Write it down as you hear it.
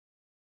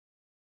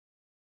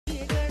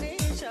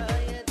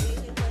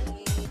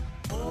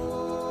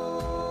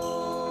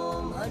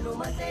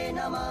Satishbhai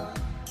Namah.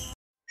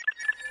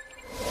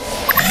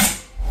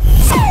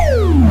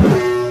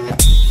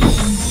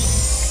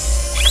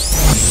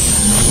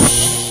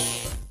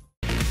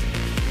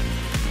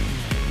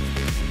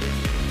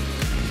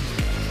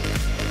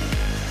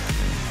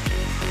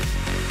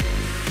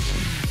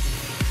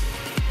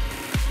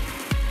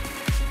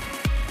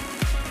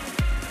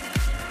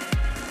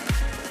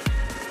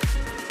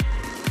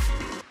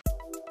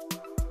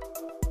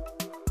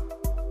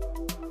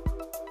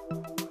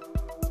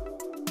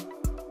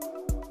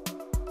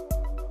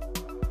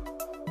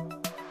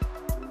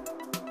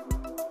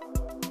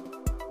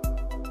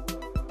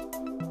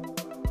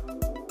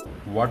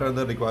 What are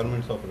the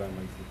requirements of RAM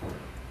IC?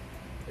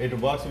 It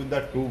works with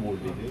the two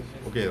voltages.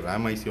 Okay,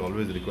 RAM IC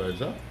always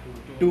requires a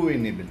 2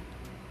 enable.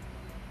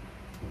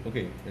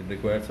 Okay, it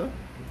requires a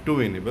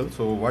 2 enable.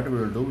 So what we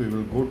will do, we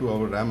will go to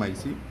our RAM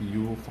IC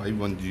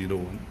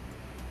PU5101.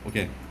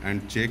 Okay,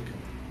 and check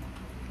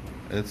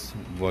it's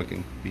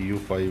working.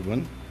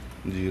 PU5101.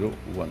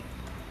 Okay,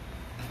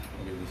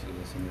 this is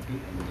the symmetry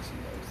and this is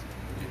the IC.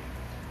 Okay,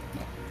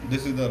 now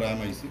this is the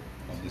RAM IC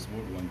of this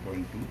board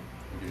 1.2.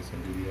 Okay, so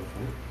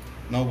DDR4.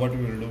 Now what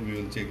we will do, we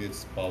will check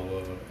its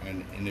power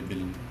and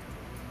enable.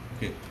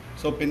 Okay,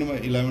 so pin number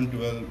 11,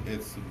 12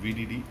 is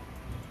VDD.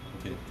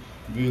 Okay,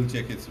 we will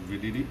check its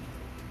VDD.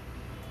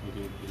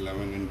 Okay,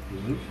 11 and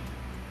 12.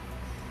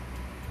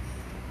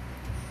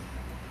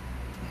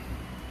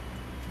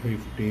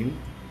 15,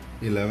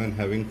 11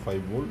 having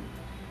 5 volt.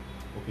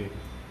 Okay,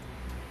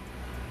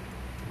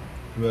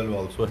 12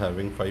 also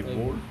having 5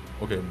 volt.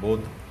 Okay, both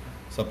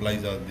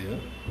supplies are there.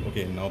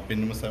 Okay, now pin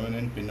number 7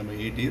 and pin number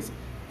 8 is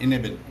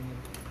enable.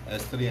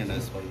 S3 and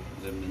S5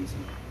 they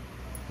mentioned.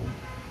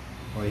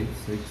 5,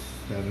 6,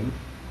 7.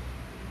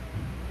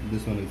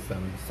 This one is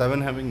 7.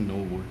 7 having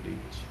no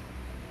voltage.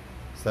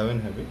 7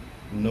 having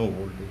no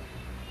voltage.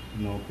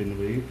 Now pin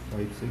number 8,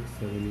 5, 6,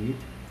 7,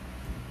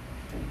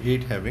 8.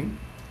 8 having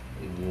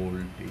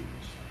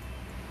voltage.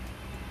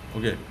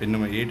 Okay, pin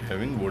number 8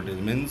 having voltage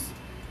means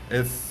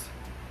is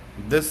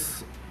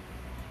this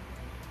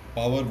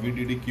power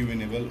VDD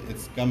enable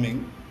is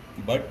coming,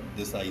 but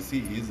this IC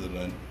is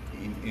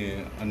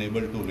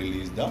unable to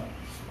release the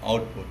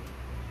output.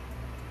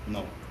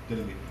 Now tell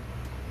me,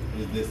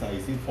 is this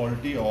IC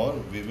faulty or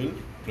we will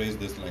trace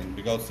this line?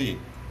 Because see,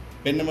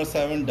 pin number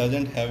 7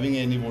 doesn't having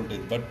any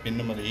voltage, but pin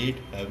number 8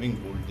 having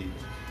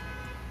voltage.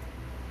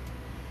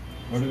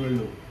 What we will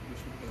do?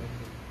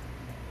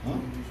 Huh?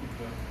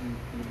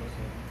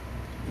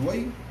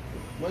 Why?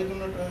 Why do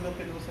not try the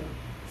pin number 7?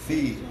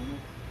 See,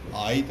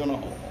 I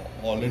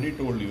already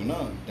told you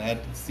na that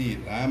see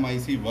RAM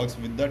IC works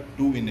with the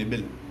 2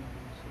 enable.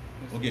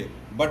 Okay,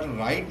 but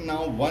right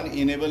now one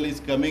enable is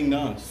coming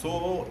now,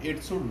 so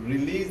it should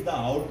release the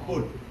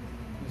output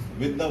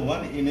with the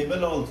one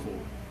enable also.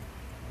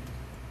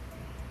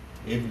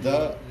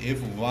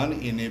 If one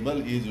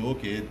enable is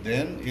okay,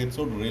 then it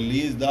should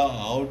release the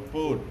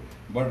output.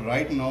 But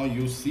right now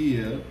you see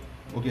here,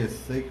 okay,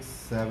 6,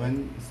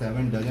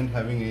 7 doesn't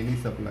having any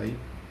supply.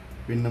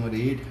 Pin number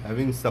 8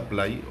 having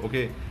supply.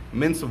 Okay,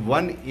 means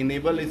one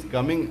enable is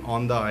coming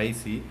on the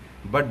IC,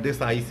 but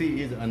this IC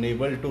is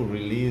unable to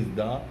release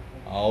the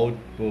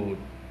output.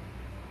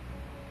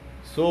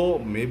 So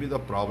maybe the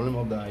problem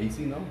of the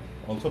IC now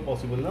also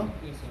possible now.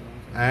 Yes, sir.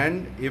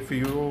 And if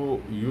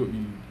you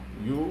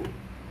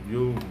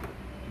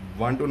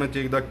want to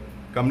check the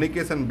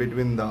communication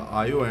between the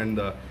IO and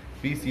the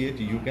PCH,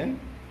 you can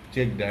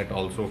check that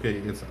also. Okay,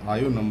 its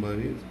IO number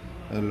is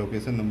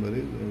location number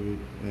is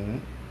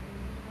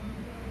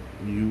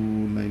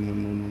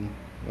U91.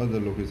 What's the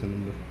location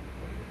number?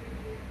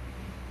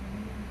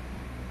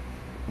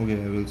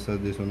 Okay, I will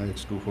search this on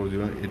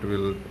X240. It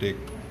will take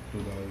to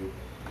the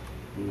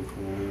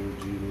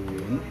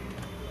 2401.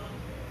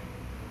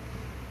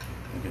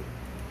 Okay,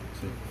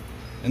 so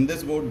in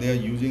this board they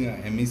are using a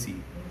MEC.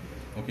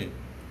 Okay,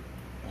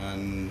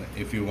 and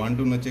if you want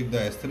to check the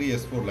S3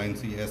 S4 line,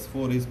 see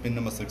S4 is pin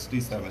number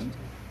 67.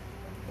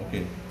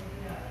 Okay,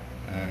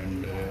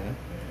 and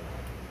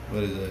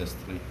where is the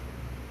S3?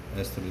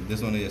 S3,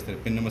 this one is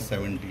S3, pin number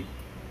 70.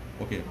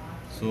 Okay,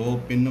 so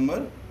pin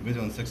number which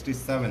one?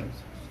 67.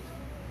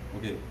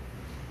 Okay,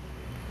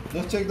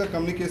 just check the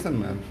communication,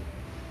 man.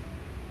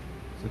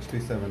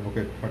 67.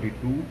 Okay,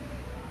 32,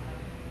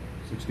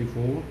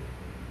 64. Okay,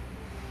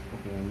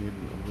 I need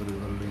where is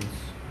the links?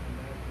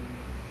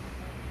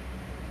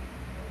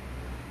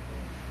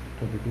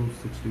 32,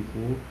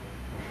 64,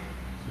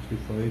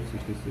 65,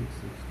 66,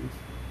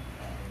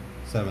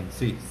 67.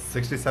 See,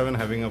 67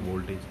 having a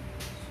voltage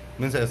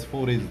means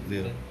S4 is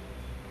there.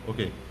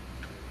 Okay,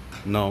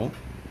 now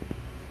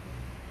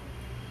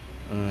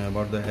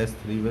about the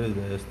S3, where is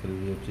the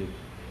S3? We have checked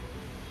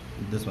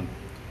this one,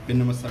 pin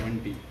number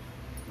 70.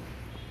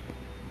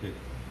 Okay,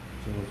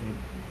 so 65,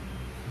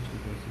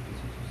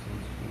 66,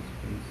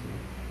 67,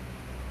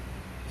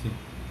 see,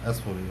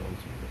 S4 is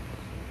also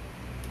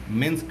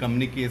means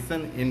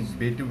communication in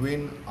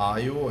between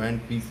IO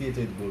and PCH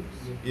is good.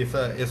 It's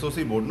a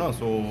SOC board, no?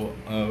 So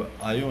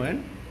IO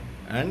and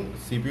and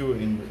CPU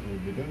in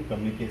between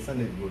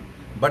communication is good,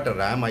 but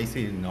RAM IC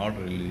is not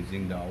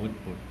releasing the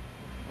output.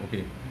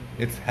 Okay,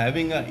 it's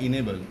having a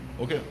enable.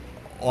 Okay,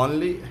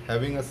 only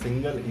having a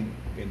single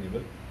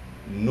enable,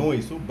 no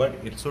issue, but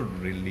it should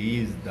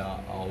release the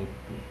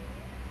output.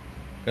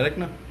 Correct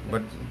na?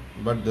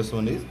 But this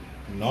one is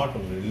not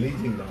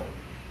releasing the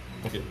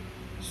output. Okay,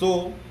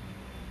 so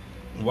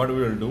what we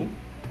will do,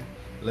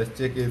 let's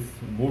check its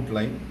boot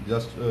line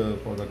just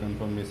for the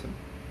confirmation.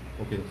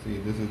 Okay, see,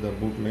 this is the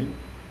boot line.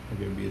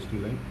 Okay,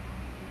 BST line,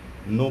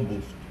 no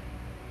boost,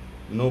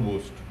 no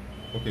boost.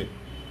 Okay,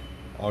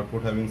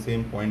 output having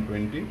same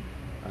 0.20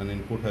 and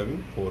input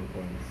having 4.7.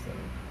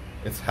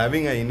 It's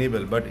having a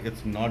enable, but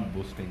it's not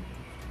boosting.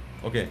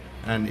 Okay,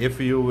 and if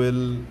you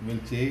will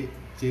check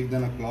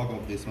the clock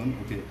of this one.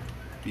 Okay,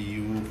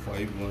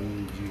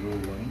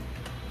 PU5101.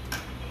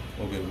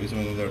 Okay, which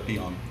one is the T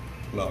on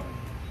clock?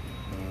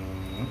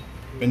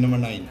 Pin number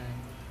 9.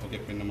 Okay,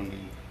 pin number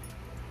 9.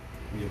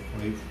 We have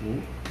 5,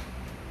 4.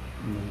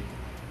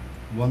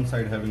 One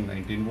side having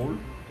 19 volt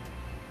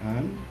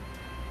and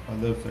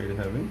other side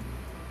having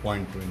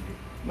 0.20.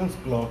 Means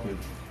clock is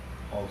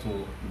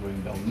also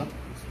going down. Na?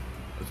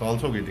 It's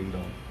also getting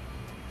down.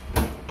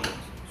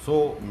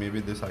 So maybe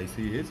this IC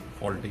is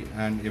faulty,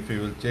 and if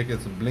you will check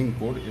its blink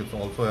code, it's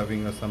also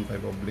having some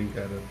type of blink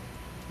error.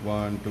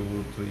 1,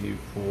 2, 3,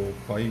 4,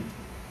 5.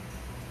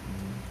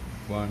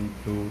 1,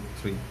 2,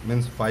 3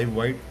 means 5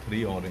 white,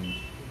 3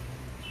 orange.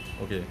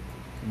 Okay,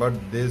 but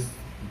this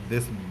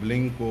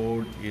blink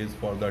code is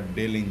for the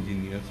Dell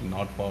engineers,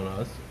 not for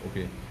us.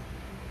 Okay,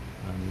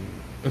 and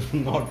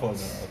not for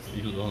us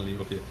use only.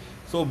 Okay,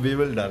 so we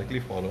will directly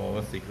follow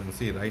our sequence.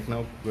 See, right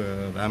now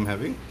RAM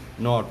having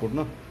no output,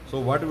 no. So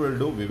what we will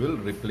do, we will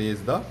replace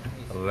the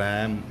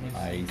RAM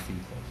IC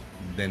first,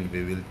 then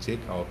we will check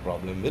our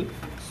problem will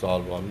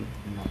solve or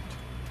not.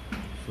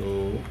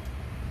 So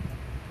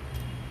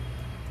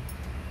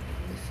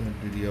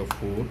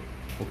DDR4.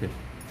 Okay,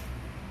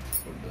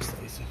 put the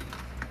size.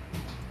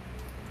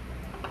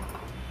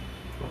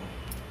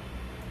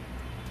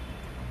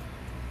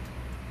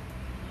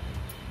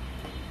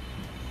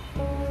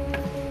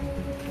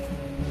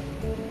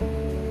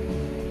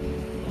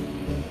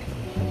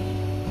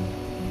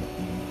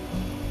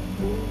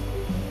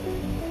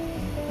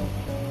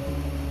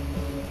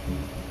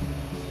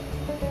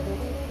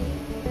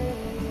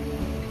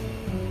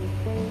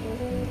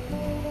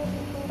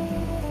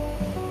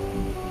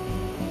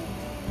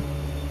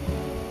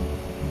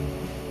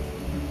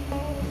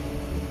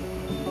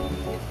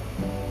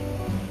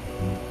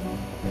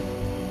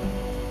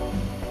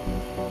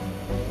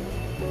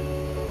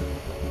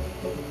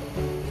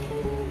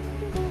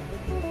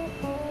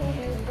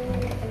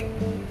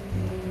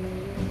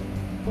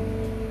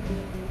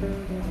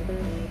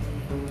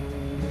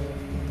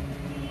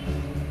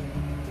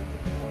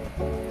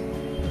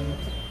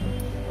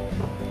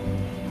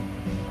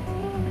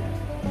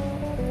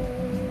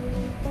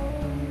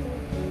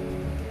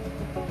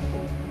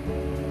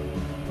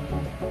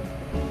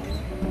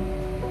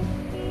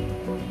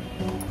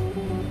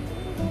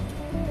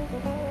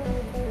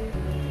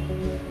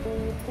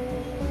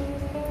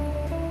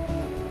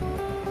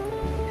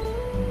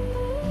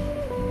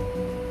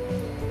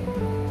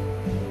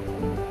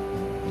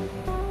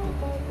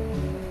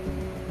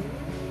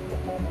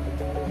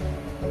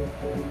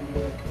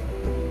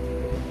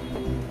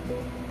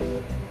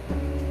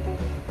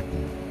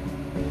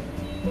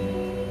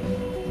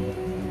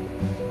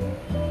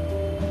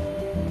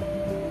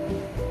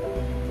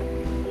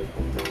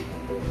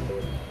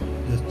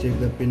 Check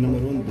the pin number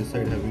 1, this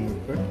side having a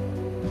cut.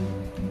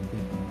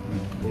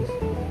 Yes.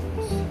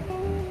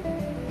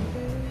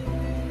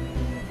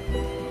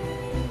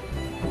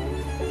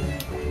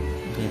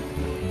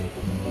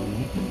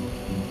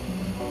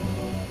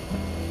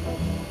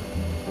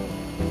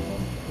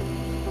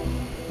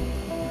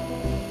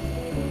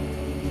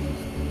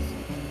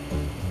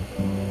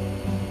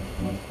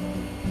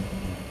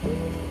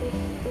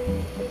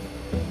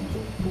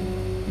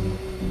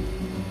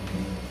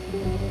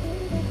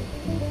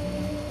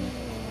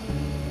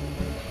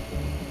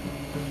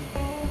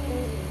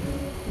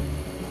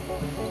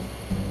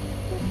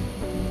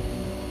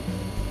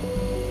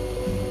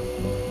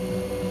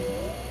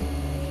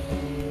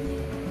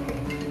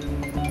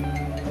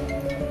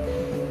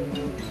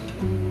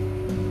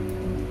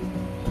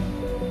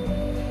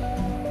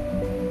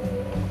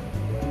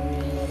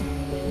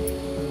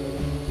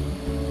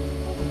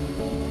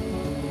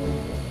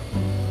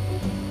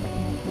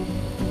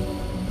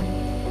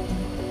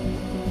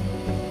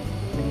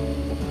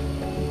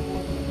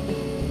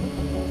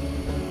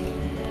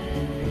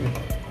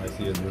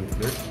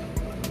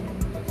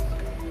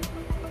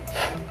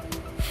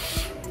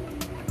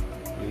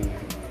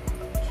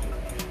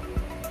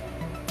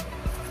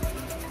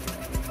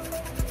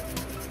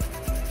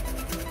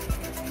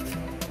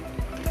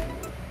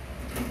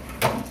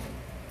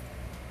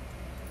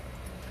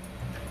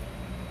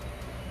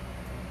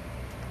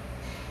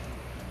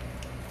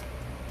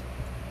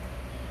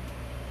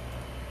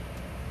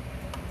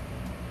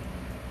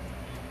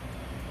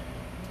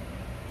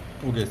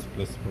 Okay,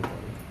 plus profile.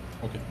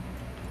 Okay.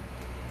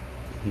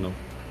 No.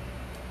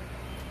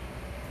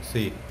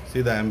 See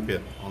the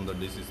ampere on the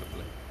DC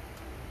supply.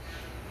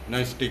 Now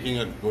it's taking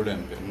a good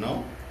ampere.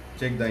 Now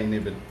check the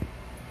enable.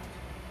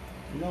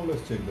 Now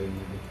let's check the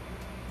enable.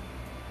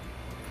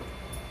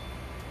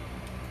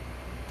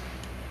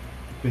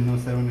 Pin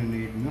number 7 and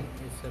 8, no?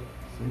 Yes, sir.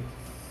 6,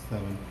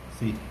 7.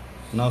 See,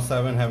 now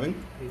 7 having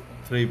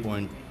 3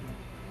 point.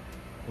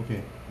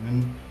 Okay,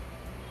 and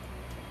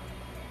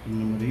pin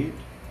number 8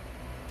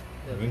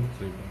 having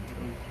 3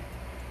 point.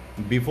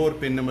 Before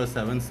pin number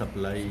 7,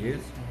 supply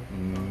is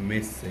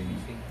missing.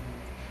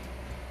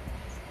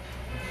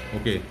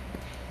 Okay,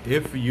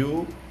 if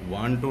you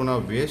want to now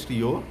waste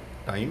your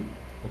time,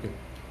 okay,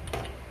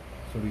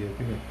 sorry,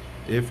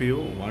 if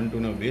you want to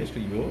now waste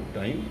your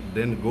time,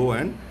 then go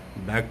and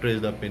backtrace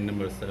the pin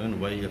number 7,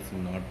 why it's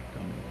not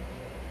coming.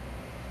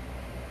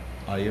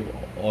 I have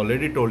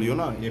already told you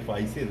na, if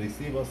IC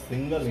receive a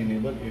single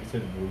enable, it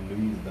should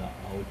release the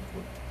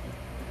output.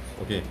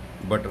 Okay,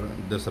 but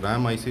this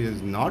RAM IC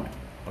is not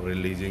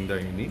releasing the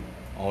any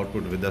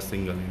output with a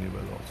single enable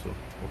also.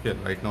 Okay,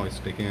 right now it's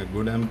taking a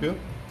good ampere.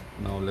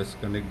 Now let's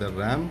connect the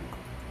RAM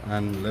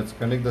and let's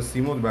connect the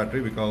CMOS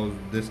battery, because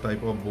this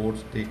type of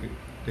boards take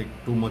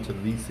too much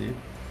reset.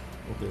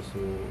 Okay, so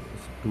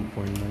it's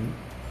 2.9.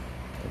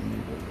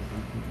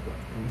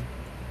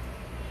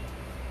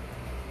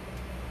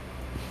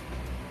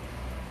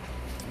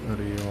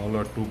 All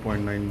are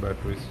 2.9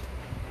 batteries.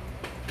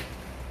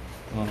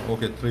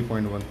 Okay,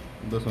 3.1.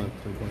 This one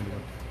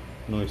 3.1.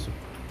 No issue.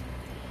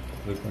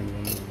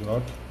 3.1 is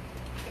got.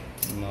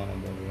 Now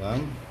the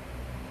RAM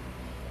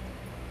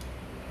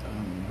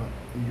and the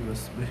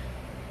USB.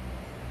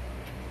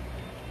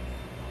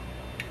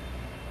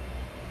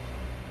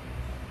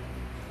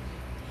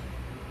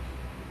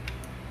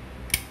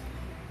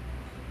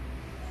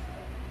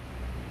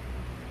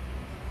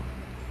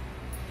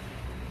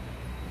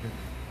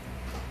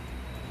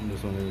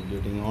 This one is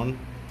getting on,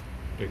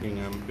 taking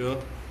ampere,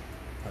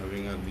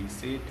 having a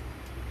reset,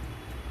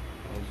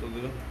 also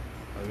there,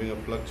 having a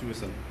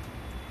fluctuation.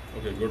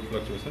 Okay, good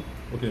fluctuation.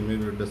 Okay,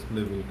 maybe the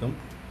display will come.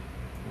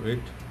 Wait,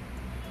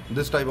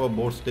 this type of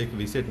boards take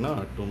reset,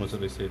 na, too much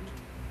reset.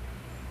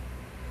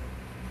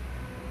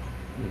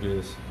 Okay,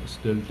 it's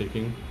still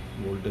taking,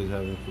 voltage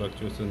having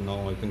fluctuation.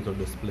 Now I think the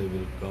display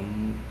will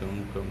come.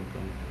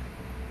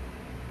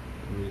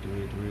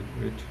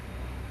 Wait.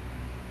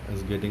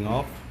 It's getting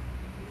off.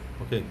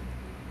 Okay,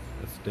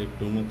 let's take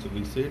too much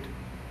reset.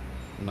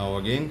 Now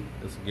again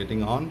it's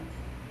getting on.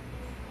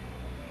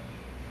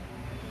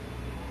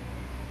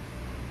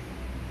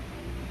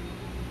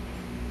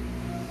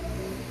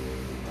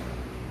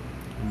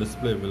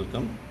 Display will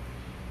come.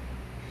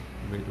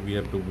 Wait, we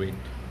have to wait.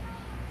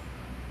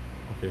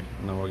 Okay,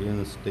 now again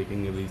it's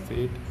taking a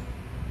reset.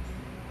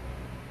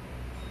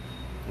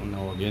 And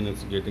now again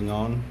it's getting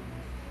on.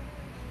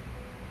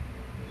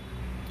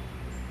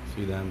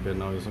 See the ampere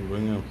now is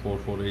going on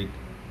 448.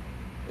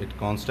 It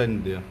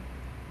constant there.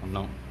 And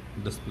now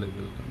display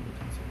will come. You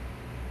can see.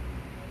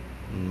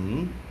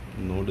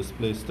 No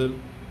display still.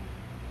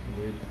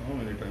 Wait, how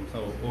many times?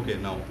 Oh, okay,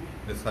 now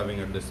it's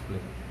having a display.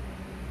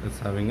 It's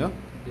having a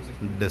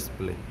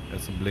display.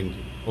 It's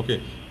blinking.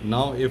 Okay,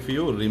 now if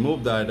you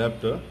remove the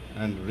adapter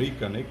and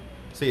reconnect,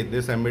 see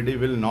this MBD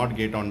will not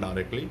get on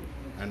directly,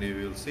 and you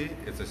will see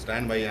it's a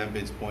standby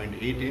ampage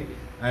 0.18,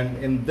 and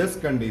in this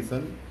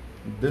condition,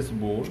 this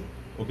board,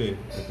 okay,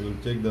 if you will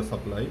check the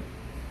supply,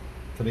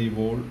 3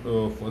 volt,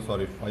 5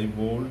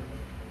 volt,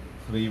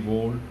 3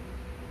 volt,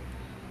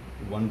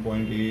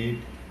 1.8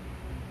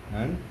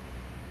 and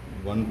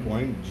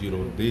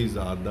 1.0. These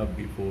are the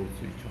before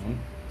switch on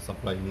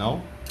supply.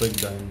 Now click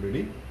the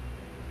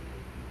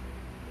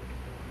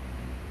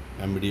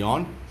MBD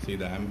on. See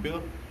the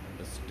ampere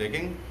is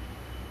taking.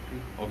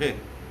 Okay,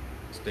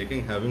 it's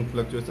taking, having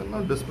fluctuation.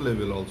 Now display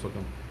will also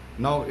come.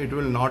 Now it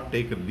will not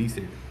take a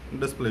reset.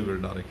 Display will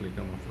directly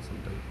come after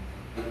some time.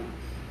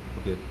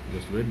 Okay,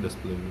 just wait,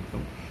 display will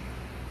come.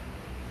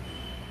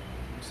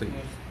 See,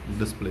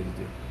 display is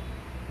there.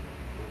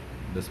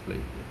 Display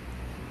is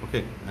there.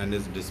 Okay, and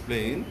it's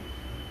displaying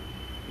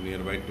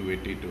nearby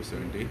 280 to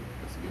 70.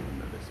 Let's give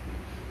it the display.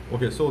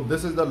 Okay, so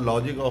this is the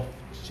logic of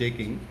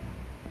checking.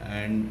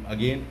 And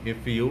again,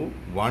 if you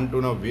want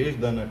to now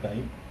waste the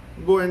time,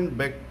 go and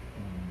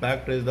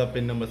backtrace the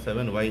pin number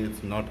 7, why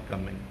it's not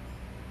coming.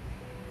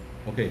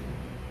 Okay,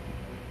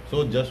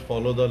 so just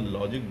follow the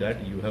logic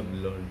that you have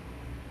learned.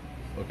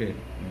 Okay,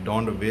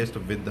 don't waste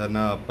with the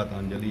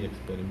Patanjali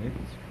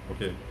experiments.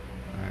 Okay,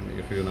 and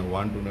if you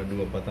want to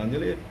do a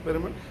Patanjali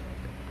experiment,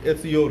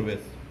 it's your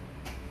wish.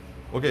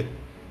 Okay,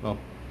 now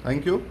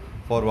thank you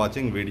for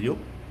watching video.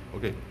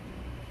 Okay.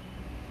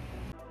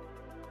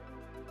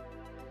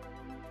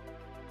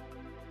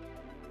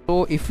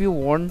 So if you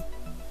want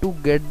to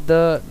get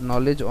the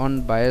knowledge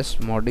on BIOS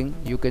modding,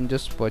 you can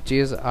just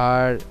purchase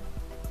our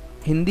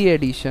Hindi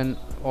edition.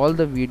 All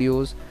the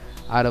videos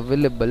are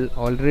available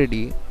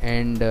already,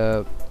 and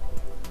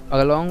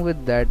along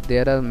with that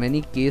there are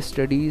many case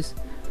studies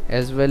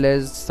as well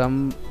as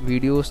some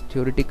videos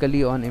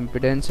theoretically on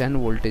impedance and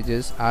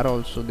voltages are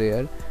also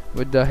there.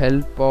 with the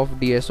help of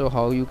DSO,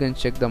 how you can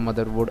check the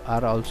motherboard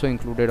are also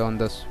included on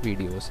this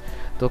videos.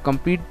 The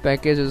complete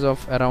package is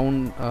of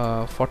around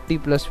 40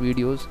 plus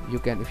videos. You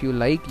can, if you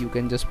like, you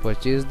can just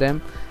purchase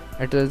them.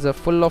 It is a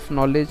full of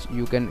knowledge.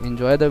 You can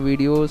enjoy the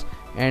videos,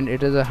 and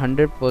it is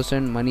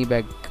 100% money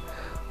back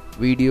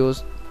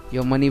videos.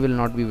 Your money will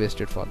not be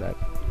wasted for that.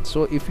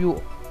 So if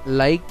you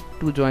like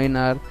to join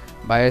our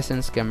BIOS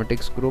and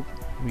schematics group,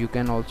 you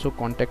can also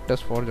contact us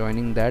for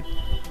joining that.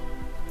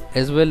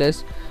 As well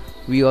as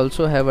we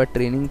also have a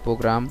training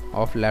program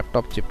of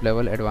laptop chip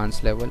level,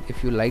 advanced level.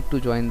 If you like to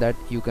join that,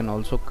 you can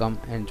also come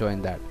and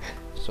join that.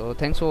 So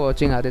thanks for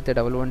watching Aditya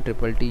 111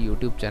 Triple T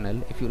YouTube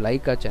channel. If you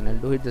like our channel,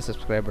 do hit the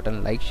subscribe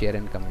button, like, share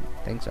and comment.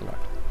 Thanks a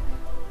lot.